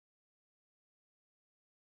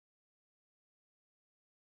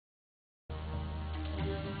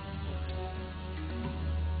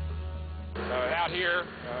out here,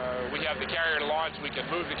 we have the carrier to launch. We can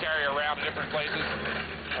move the carrier around to different places.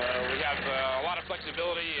 We have a lot of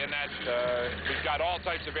flexibility in that we've got all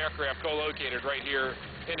types of aircraft co-located right here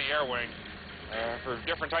in the air wing. For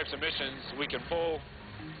different types of missions, we can pull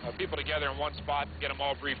people together in one spot, get them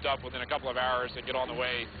all briefed up within a couple of hours and get on the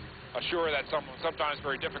way. Assure that sometimes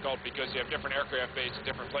very difficult because you have different aircraft based in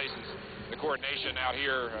different places. The coordination out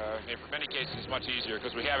here, in many cases, is much easier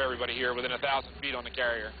because we have everybody here within 1,000 feet on the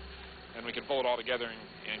carrier, and we can pull it all together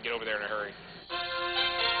and get over there in a hurry.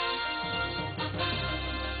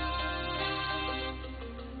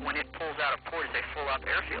 When it pulls out of port, it's a full-up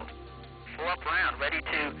airfield, full-up round, ready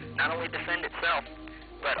to not only defend itself,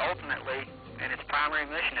 but ultimately, and its primary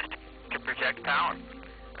mission is to project power.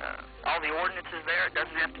 All the ordnance is there. It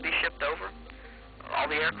doesn't have to be shipped over. All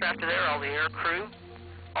the aircraft are there, all the air crew,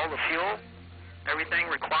 all the fuel, everything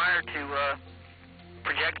required to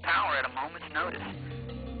project power at a moment's notice.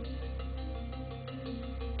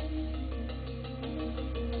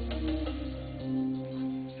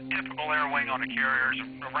 Typical air wing on a carrier is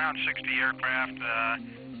around 60 aircraft.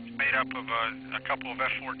 It's made up of a couple of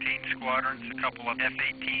F-14 squadrons, a couple of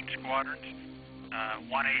F-18 squadrons,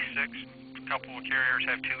 one A-6. A couple of carriers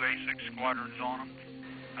have two A-6 squadrons on them,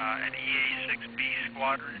 an EA-6B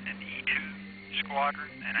squadron, an E-2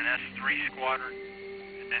 squadron, and an S-3 squadron,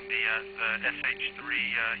 and then the SH-3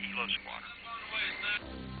 Hilo squadron.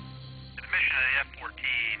 The mission of the F-14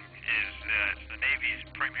 is the Navy's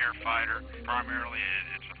premier fighter. Primarily,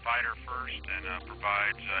 it's a fighter first and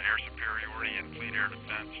provides air superiority and fleet air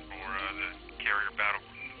defense for the carrier battle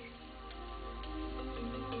group.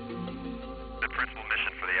 The principal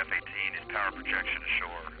mission for the F-18 is power projection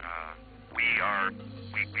ashore. We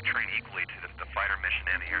train equally to the fighter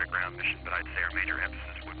mission and the air-to-ground mission, but I'd say our major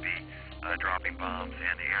emphasis would be dropping bombs,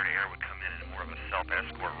 and the air-to-air would come in more of a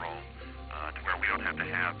self-escort role to where we don't have to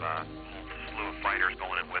have a whole slew of fighters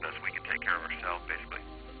going in with us. We can take care of ourselves, basically.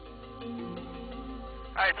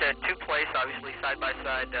 All right, it's a two-place, obviously,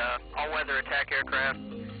 side-by-side, all-weather attack aircraft.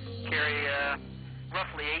 Carry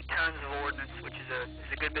roughly 8 tons of ordnance, which is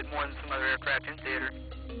a good bit more than some other aircraft in theater.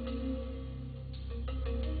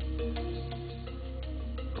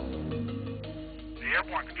 The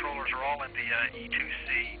airborne controllers are all in the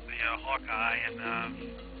E-2C, the Hawkeye, and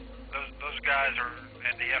those guys are,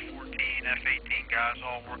 and the F-14, F-18 guys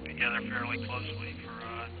all work together fairly closely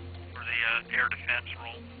for the air defense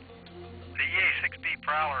role. The EA-6B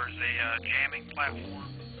Prowler is a jamming platform.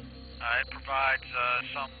 It provides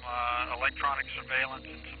some electronic surveillance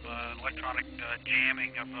and some electronic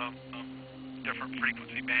jamming of different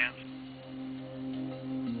frequency bands.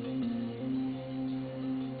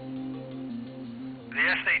 The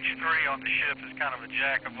SH-3 on the ship is kind of a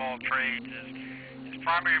jack of all trades. His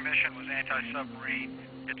primary mission was anti-submarine.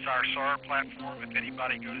 It's our SAR platform. If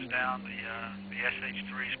anybody goes down, the SH-3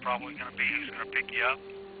 is probably going to be who's going to pick you up.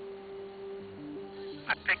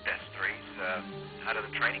 I picked S-3s out of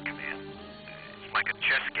the training command. It's like a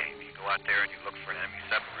chess game. You go out there and you look for an enemy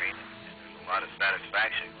submarine, and there's a lot of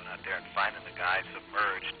satisfaction going out there and finding the guy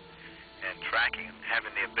submerged and tracking him,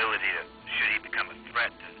 having the ability to, should he become a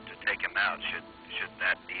threat, to take him out, should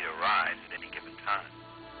that need arise at any given time.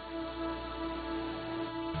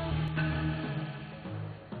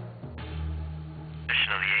 Mission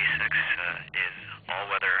of the A-6 is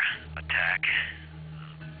all-weather attack.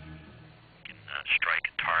 Strike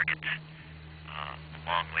and target a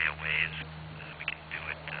long way away. We can do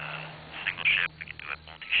it single ship, we can do it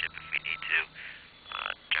multi-ship if we need to.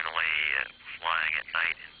 Generally, flying at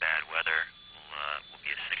night in bad weather will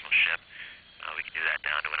be a single ship. We can do that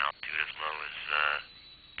down to an altitude as low as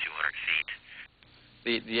 200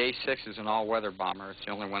 feet. The A-6 is an all-weather bomber. It's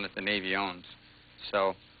the only one that the Navy owns.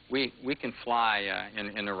 So we can fly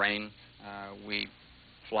in the rain. We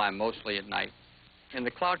fly mostly at night. And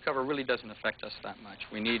the cloud cover really doesn't affect us that much.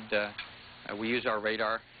 We use our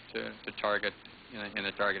radar to target in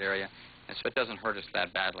the target area, and so it doesn't hurt us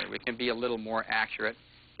that badly. We can be a little more accurate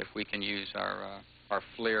if we can use our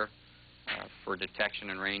FLIR for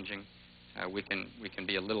detection and ranging. We can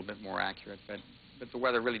be a little bit more accurate, but the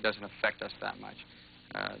weather really doesn't affect us that much.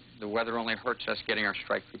 The weather only hurts us getting our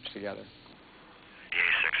strike groups together. The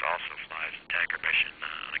A-6 also flies the tanker mission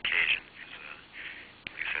on occasion.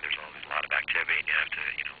 There's always a lot of activity, and you have to,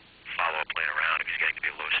 follow a plane around if he's getting to be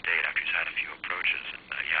a low state after he's had a few approaches,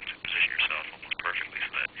 and you have to position yourself almost perfectly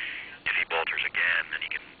so that if he bolters again, then you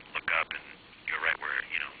can look up and you're right where,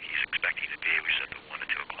 he's expecting to be, which is at the 1 to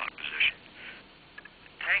 2 o'clock position.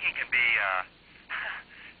 Tanking can be,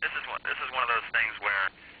 this is one of those things where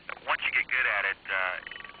once you get good at it,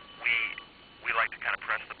 we like to kind of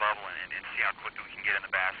press the bubble and see how quickly we can get in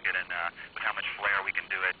the basket and with how much flair we can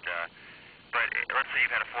do it. But let's say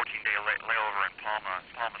you've had a 14-day layover in Palma,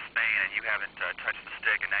 Spain, and you haven't touched the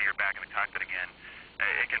stick, and now you're back in the cockpit again.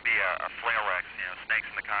 It can be a flail X,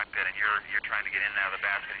 snakes in the cockpit, and you're trying to get in and out of the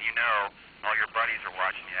basket, and all your buddies are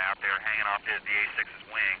watching you out there hanging off the A6's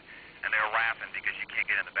wing, and they're laughing because you can't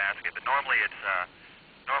get in the basket. But normally it's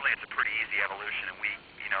a pretty easy evolution, and we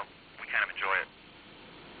kind of enjoy it.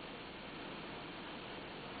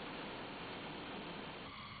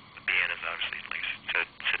 The BN is obviously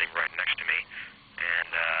sitting right next to me,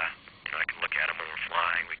 and I can look at him when we're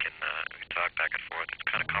flying. We can talk back and forth. It's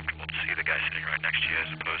kind of comfortable to see the guy sitting right next to you,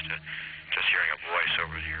 as opposed to just hearing a voice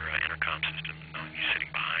over your intercom system, knowing he's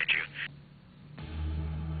sitting behind you.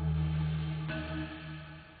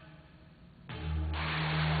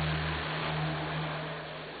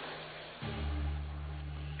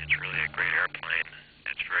 It's really a great airplane.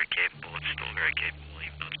 It's very capable. It's still very capable.